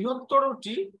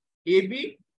বৃহত্তরটি এবি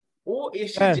ও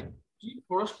এসি হ্যাঁ যে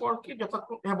পরস্পরকে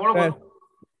যথাক্রমে, হ্যাঁ বলো স্যার, বলো।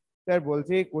 স্যার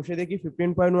বলছি কোষে দেখি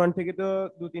 15.1 থেকে তো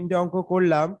 2-3টে অঙ্ক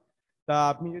করলাম, তা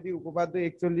আপনি যদি উপপাদ্য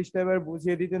 41টা এবার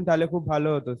বুঝিয়ে দিতেন তাহলে খুব ভালো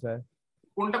হতো স্যার।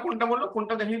 কোনটা কোনটা বলো,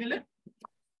 কোনটা দেখিয়ে দিলে?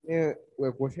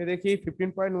 কোষে দেখি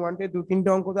 15.1-টে 2-3টে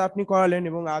অঙ্ক তো আপনি করালেন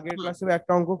এবং আগের হুম, ক্লাসেও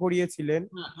একটা অঙ্ক করিয়েছিলেন।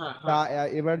 হ্যাঁ হ্যাঁ তা হ্যাঁ।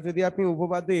 এবার যদি আপনি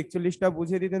উপপাদ্য 41টা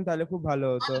বুঝিয়ে দিতেন তাহলে খুব ভালো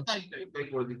হতো। আচ্ছা, তাই তাই তাই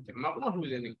করে দিচ্ছি, না কোনো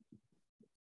অসুবিধা নেই।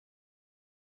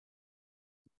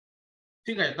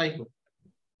 ঠিক আছে, তাই তো।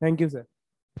 Thank you sir.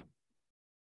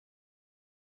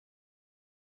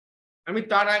 আমি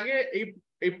তার আগে এই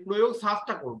এই প্রয়োগ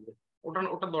 7টা করবো, ওটা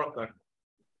ওটা দরকার।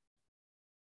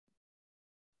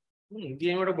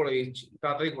 দিয়ে আমি ওটা করে দিচ্ছি,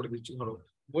 তাড়াতাড়ি করে দিচ্ছি ধরো।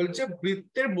 বলছে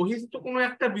বৃত্তের বহিস্থ কোনো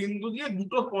একটা বিন্দু দিয়ে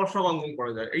দুটো স্পর্শক অঙ্কন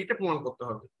করা যায়, এইটা প্রমাণ করতে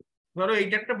হবে। ধরো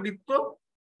এইটা একটা বৃত্ত,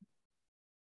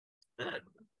 হ্যাঁ,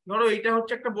 ধরো এইটা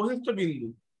হচ্ছে একটা বহিস্থ বিন্দু,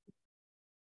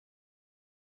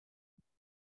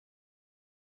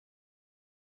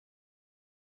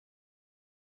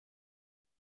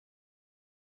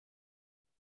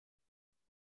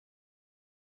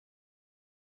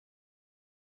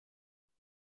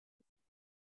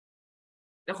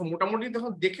 দেখো মোটামুটি দেখো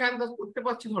দেখে আন্দাজ করতে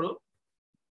পারছি, ধরো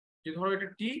যে ধরো এটা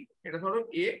টি, এটা ধরো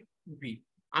এ বি।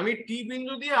 আমি টি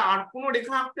বিন্দু দিয়ে আর কোনো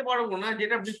রেখা আঁকতে পারবো না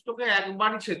যেটা বৃত্তকে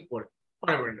একবারই ছেদ করে,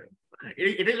 পারবে না।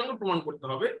 এটাই যখন প্রমাণ করতে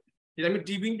হবে যে আমি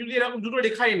টি বিন্দু দিয়ে এরকম দুটো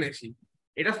রেখা এনেছি,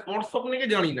 এটা স্পর্শক নাকি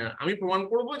জানি না, আমি প্রমাণ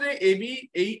করবো যে এ বি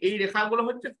এই এই রেখাগুলো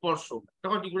হচ্ছে স্পর্শক।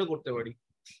 তখন কি করে করতে পারি?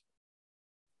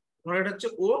 ধরো এটা হচ্ছে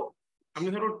ও, আমি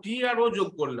ধরো টি আর ও যোগ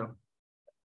করলাম,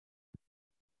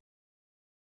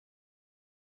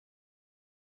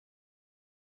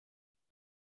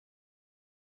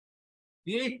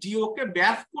 দিয়ে এই টি ওকে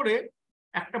ব্যাস করে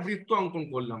একটা বৃত্ত অঙ্কন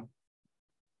করলাম।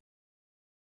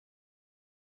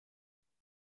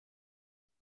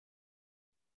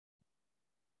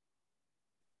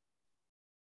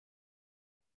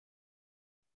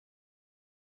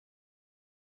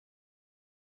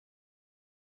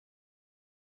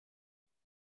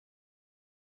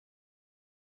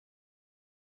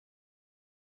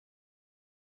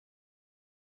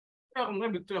 এরকম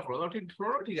ভাবে বৃত্তটা হলো, ঠিক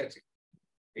হলো, ঠিক আছে।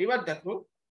 এবার দেখো,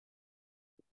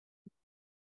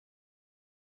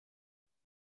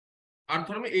 আর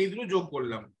ধরো আমি এই দুটো যোগ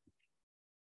করলাম,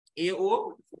 এ ও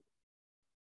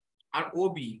আর ও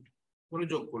বি ধরে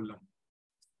যোগ করলাম।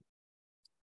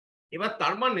 এবার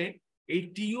তার মানে এই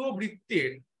টিও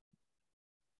বৃত্তের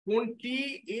কোণ টি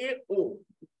এ ও,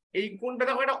 এই কোণটা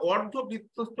দেখো এটা অর্ধ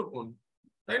বৃত্তস্থ কোণ,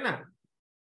 তাই না?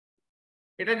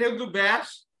 এটা যেহেতু ব্যাস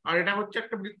আর এটা হচ্ছে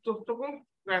একটা বৃত্তস্থ কোণ,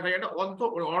 তাই এটা অর্ধ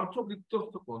অর্ধ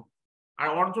বৃত্তস্থ কোণ। আর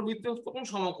অর্ধ বৃত্তস্থ কোণ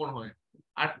সমকোণ হয়।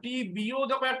 আর টি বিও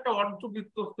দেখো একটা অর্ধ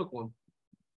বৃত্তস্থ কোণ।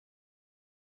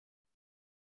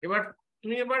 এবার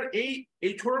তুমি এবার এই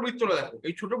এই ছোট বৃত্তটা দেখো,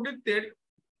 এই ছোট বৃত্তের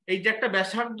এই যে একটা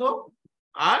ব্যাসার্ধ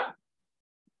আর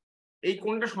এই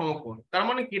কোণটা সমকোণ, তার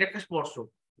মানে কি? এটা একটা স্পর্শক।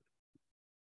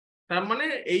 তার মানে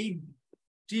এই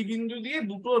টি বিন্দু দিয়ে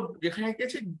দুটো রেখা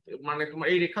এঁকেছি, মানে তোমার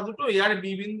এই রেখা দুটো এ আর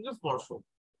বি বিন্দু স্পর্শ।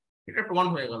 এটা প্রমাণ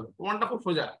হয়ে গেল, প্রমাণটা খুব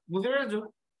সোজা, বুঝতে পেরেছো?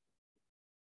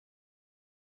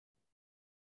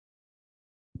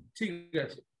 ঠিক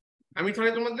আছে, আমি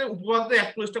তাহলে তোমাদের উপপাদ্য এক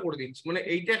প্রশ্নটা করে দিচ্ছি, মানে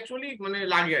এইটা অ্যাকচুয়ালি মানে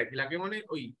লাগে আর কি, লাগে মানে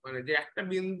ওই মানে যে একটা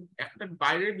বিন্দু, একটা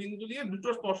বাইরের বিন্দু দিয়ে দুটো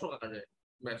স্পর্শ আঁকা যায়,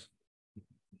 ব্যাস।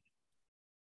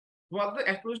 উপপাদ্য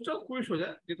এক প্রশ্নটা খুবই সোজা,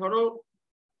 যে ধরো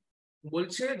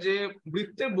বলছে যে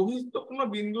বৃত্তের বহিস্থ কোনো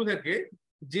বিন্দু থেকে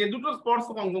যে দুটো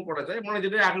স্পর্শক অঙ্কন করা যায়, মানে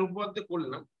যেটা আগের উপপাদ্যে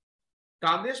করলাম,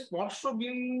 তাদের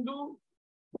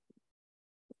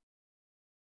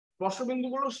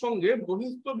স্পর্শবিন্দুগুলোর সঙ্গে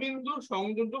বহিস্থ বিন্দু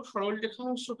সংযোজক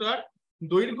সরলরেখাংশটার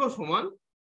দৈর্ঘ্য সমান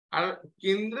আর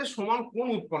কেন্দ্রে সমান কোণ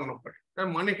উৎপন্ন করে। তার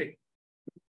মানেটা কি?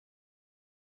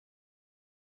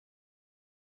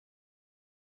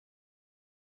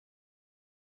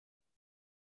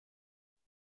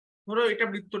 ধরো এটা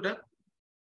বৃত্তটা,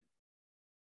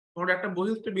 ধরো একটা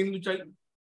বহিস্থ বিন্দু চাই,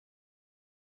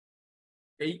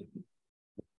 এই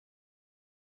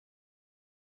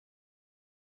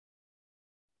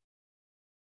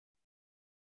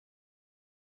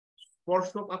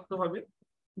স্পর্শক আঁকতে হবে,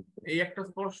 এই একটা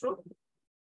স্পর্শক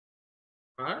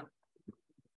আর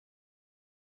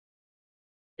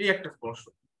এই একটা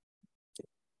স্পর্শক।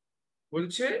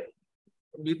 বলছে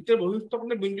বৃত্তের বহিস্থ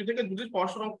কোণের বিন্দু থেকে দুটি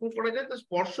স্পর্শ অঙ্কন করা যায়, তা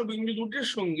স্পর্শ বিন্দু দুটির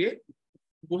সঙ্গে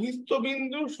বহিস্থ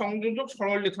বিন্দু সংযোজক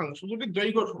সরলরেখাংশ দুটির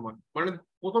দৈর্ঘ্য সমান। মানে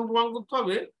প্রথম প্রমাণ করতে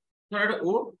হবে, ধরো এটা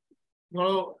ও,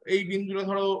 ধরো এই বিন্দুটা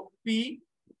ধরো পি,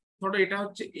 ধরো এটা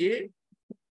হচ্ছে এ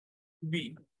বি।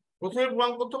 প্রথমে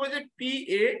প্রমাণ করতে হবে যে পি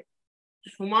এ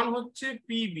সমান হচ্ছে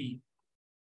পি বি,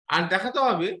 আর দেখাতে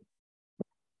হবে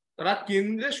তারা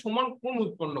কেন্দ্রে সমান কোণ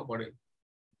উৎপন্ন করে।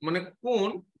 মানে কোণ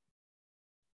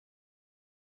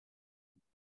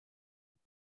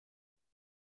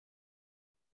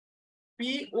পি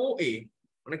ও এ,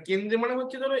 মানে কেন্দ্রে মানে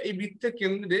হচ্ছে ধরো এই বৃত্তের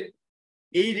কেন্দ্রে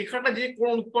এই রেখাটা যে কোণ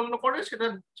উৎপন্ন করে, সেটা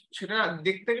সেটা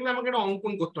দেখতে গেলে আমাকে একটা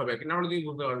অঙ্কন করতে হবে, কিনা হলে তুমি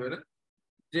বুঝতে পারবে না,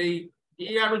 যে এই এ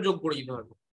আরো যোগ করে দিতে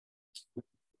হবে।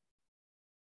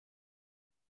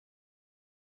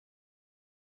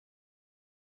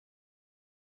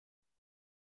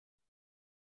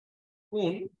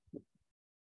 কোণ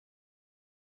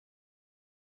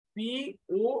পি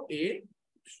ও এ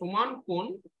সমান কোণ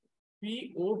পি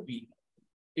ও বি,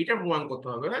 এটা প্রমাণ করতে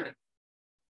হবে, হ্যাঁ।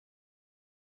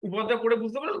 উপপাদ্য করে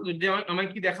বুঝতে পারো যে আমায়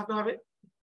কি দেখাতে হবে?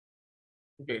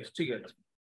 বেশ, ঠিক আছে।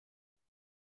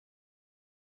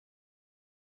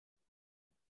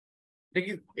 এটা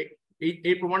কি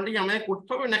এই প্রমাণটা কি আমাদের করতে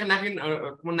হবে নাকি নাকি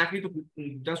তোমার নাকি তো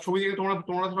জাস্ট ছবি দেখে তোমরা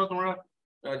তোমরা ধরো তোমরা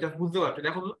জাস্ট বুঝতে পারছো?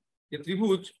 দেখো তো যে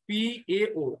ত্রিভুজ পি এ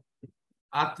ও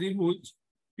আর ত্রিভুজ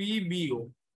পি বি ও,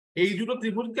 এই দুটো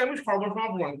ত্রিভুজকে আমি সর্বসম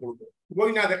প্রমাণ করবো,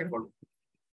 বই না দেখে বলো।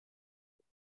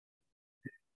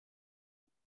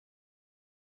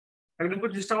 একদম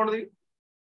করে চেষ্টা করে দেখি।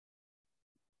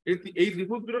 এই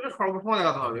ত্রিভুজ দুটোকে সর্বসম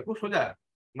দেখাতে হবে, খুব সোজা।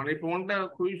 মানে এই প্রমাণটা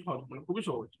খুবই সহজ, মানে খুবই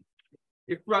সহজ।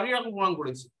 একটু আগে আমি প্রমাণ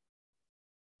করেছি।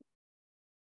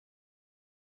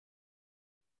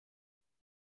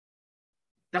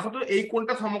 দেখো তো এই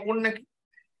কোণটা সমকোণ নাকি?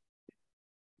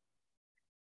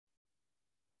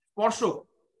 স্পর্শক,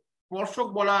 স্পর্শক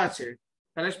বলা আছে,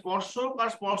 তাহলে স্পর্শক আর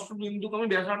স্পর্শ বিন্দুগামী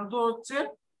ব্যাসার্ধ হচ্ছে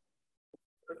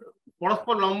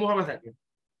পরস্পর লম্ব ভাবে থাকে।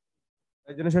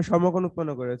 এই জন্য সে সমকোণ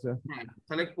উৎপন্ন করেছে। হ্যাঁ,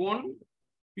 তাহলে কোণ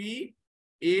পি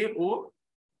এ ও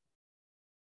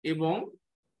এবং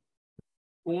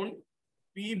কোণ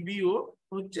পি বি ও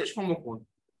হচ্ছে সমকোণ।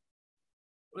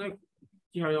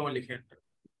 কি হবে আমার লিখে একটা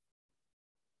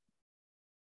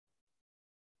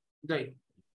যাই।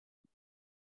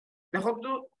 দেখো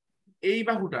তো এই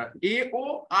বাহুটা এ ও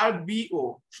আর বি ও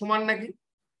সমান নাকি?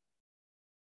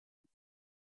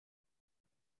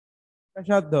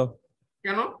 ব্যাসার্ধ।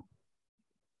 কেন?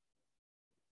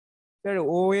 স্যার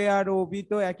ও এ আর ও বি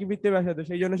তো একই বৃত্তের ব্যাসার্ধ,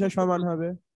 সেই জন্য সে সমান হবে।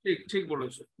 ঠিক ঠিক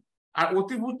বলেছো। আর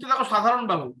অতিভুজটা দেখো সাধারণ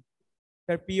বাহু,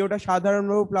 স্যার পি ওটা সাধারণ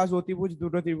বাহু প্লাস অতিভুজ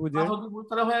দুটো ত্রিভুজের। অতিভুজ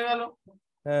তাহলে হয়ে গেল।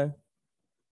 হ্যাঁ।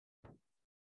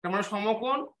 তার মানে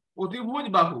সমকোণ অতিভুজ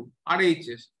বাহু আর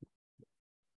এইচএস,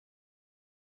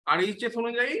 আর এইচএস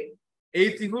অনুযায়ী এই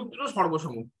ত্রিভুজ দুটো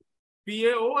সর্বসম।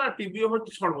 পিএও আর পিবিও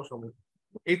হচ্ছে সর্বসম।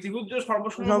 এই ত্রিভুজ দুটো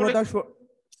সর্বসম হলে সমতার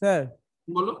স্যার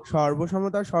বলো।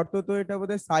 সর্বসমতার শর্ত তো এটা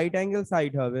বোধহয় সাইড অ্যাঙ্গেল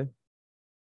সাইড হবে।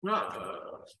 না,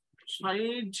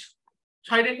 সাইড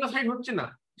সাইড অ্যাঙ্গেল সাইড হচ্ছে না।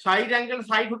 সাইড অ্যাঙ্গেল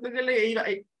সাইড হতে গেলে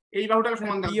এই বাহুটাকে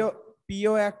সমান পিও দেখাতে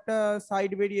পিও একটা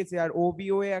সাইড বেরিয়েছে আর ও বি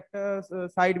ও একটা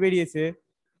সাইড বেরিয়েছে,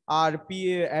 আর পি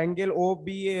অ্যাঙ্গেল ও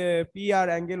বি পি আর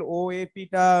অ্যাঙ্গেল ও এ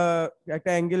পিটা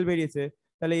একটা অ্যাঙ্গেল বেরিয়েছে,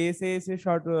 তাহলে এস এ এস এর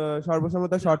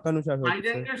সর্বসমতা না। শর্তানুসার সাইড হচ্ছে।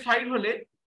 অ্যাঙ্গেল সাইড হলে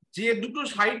যে দুটো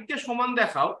সাইডকে সমান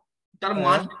দেখাও তার হ্যাঁ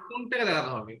মাঝে কোনটাকে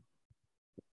দেখাতে হবে,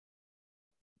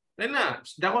 তাই না?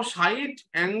 দেখো সাইড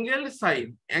অ্যাঙ্গেল সাইড,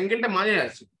 অ্যাঙ্গেলটা মাঝে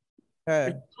আছে, হ্যাঁ।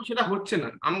 সেটা হচ্ছে না।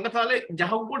 আমাকে তাহলে যা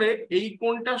হোক করে এই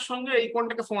কোণটার সঙ্গে এই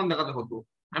কোণটাকে সমান দেখাতে হতো,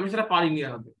 আমি সেটা পারিনি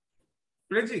হবে।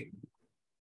 বুঝেছি?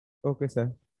 Okay sir.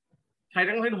 Side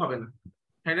angle side হবে না।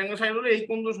 সাইড অ্যাঙ্গেল সাইড হলে এই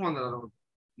কোণ দুটো সমান দেখাতে হতো,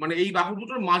 মানে এই বাহু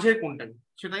দুটোর মাঝের কোণটাকে,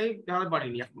 সেটাই দেখাতে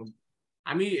পারিনি এখন।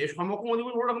 আমি সমকোণ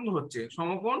অতিভুজ বাহুটা কিন্তু হচ্ছে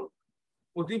সমকোণ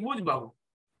অতিভুজ বাহু।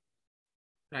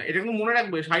 হ্যাঁ, এটা কিন্তু মনে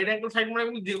রাখবে, সাইড অ্যাঙ্গেল সাইড মানে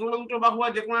কিন্তু যে কোনো দুটো বাহু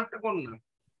আর যে কোনো একটা কোণ না,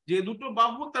 যে দুটো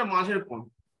বাহু তার মাঝের কোণ।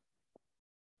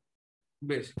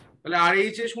 বেশ, তাহলে আর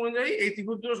এইচ এস অনুযায়ী এই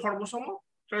ত্রিভুজ দুটো সর্বসম।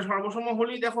 তাহলে সর্বসম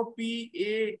হলেই দেখো পি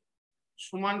এ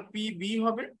সমান পি বি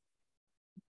হবে,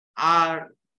 আর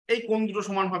এই কোণ দুটো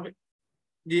সমান হবে।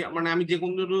 যে মানে আমি যে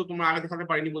কোণ দুটো তোমার আগে দেখাতে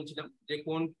পারিনি বলছিলাম, যে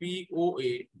কোণ পি ও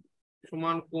এ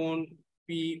সমান কোণ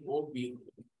পি ও বি,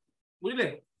 বুঝলে?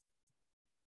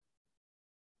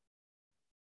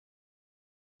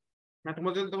 হ্যাঁ,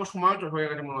 তোমাদের তোমার সময় হয়ে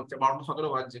গেছে মনে হচ্ছে, 12টা 17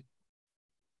 বাজছে।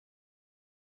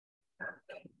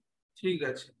 ঠিক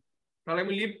আছে, তাহলে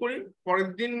আমি লিভ করি পরের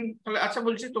দিন। তাহলে আচ্ছা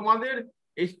বলছি, তোমাদের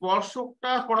এই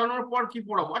স্পর্শকটা পড়ানোর পর কি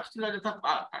পড়াবো? আচ্ছা ঠিক আছে, থাক,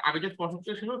 আগে যে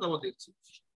স্পর্শকটা ছিল তারপর দেখছি।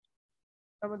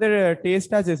 আমাদের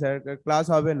টেস্ট আছে স্যার, ক্লাস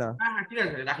হবে না। হ্যাঁ হ্যাঁ, ঠিক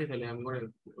আছে, রাখি তাহলে আমি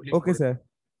লিভ ওকে করে। স্যার।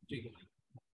 ঠিক আছে।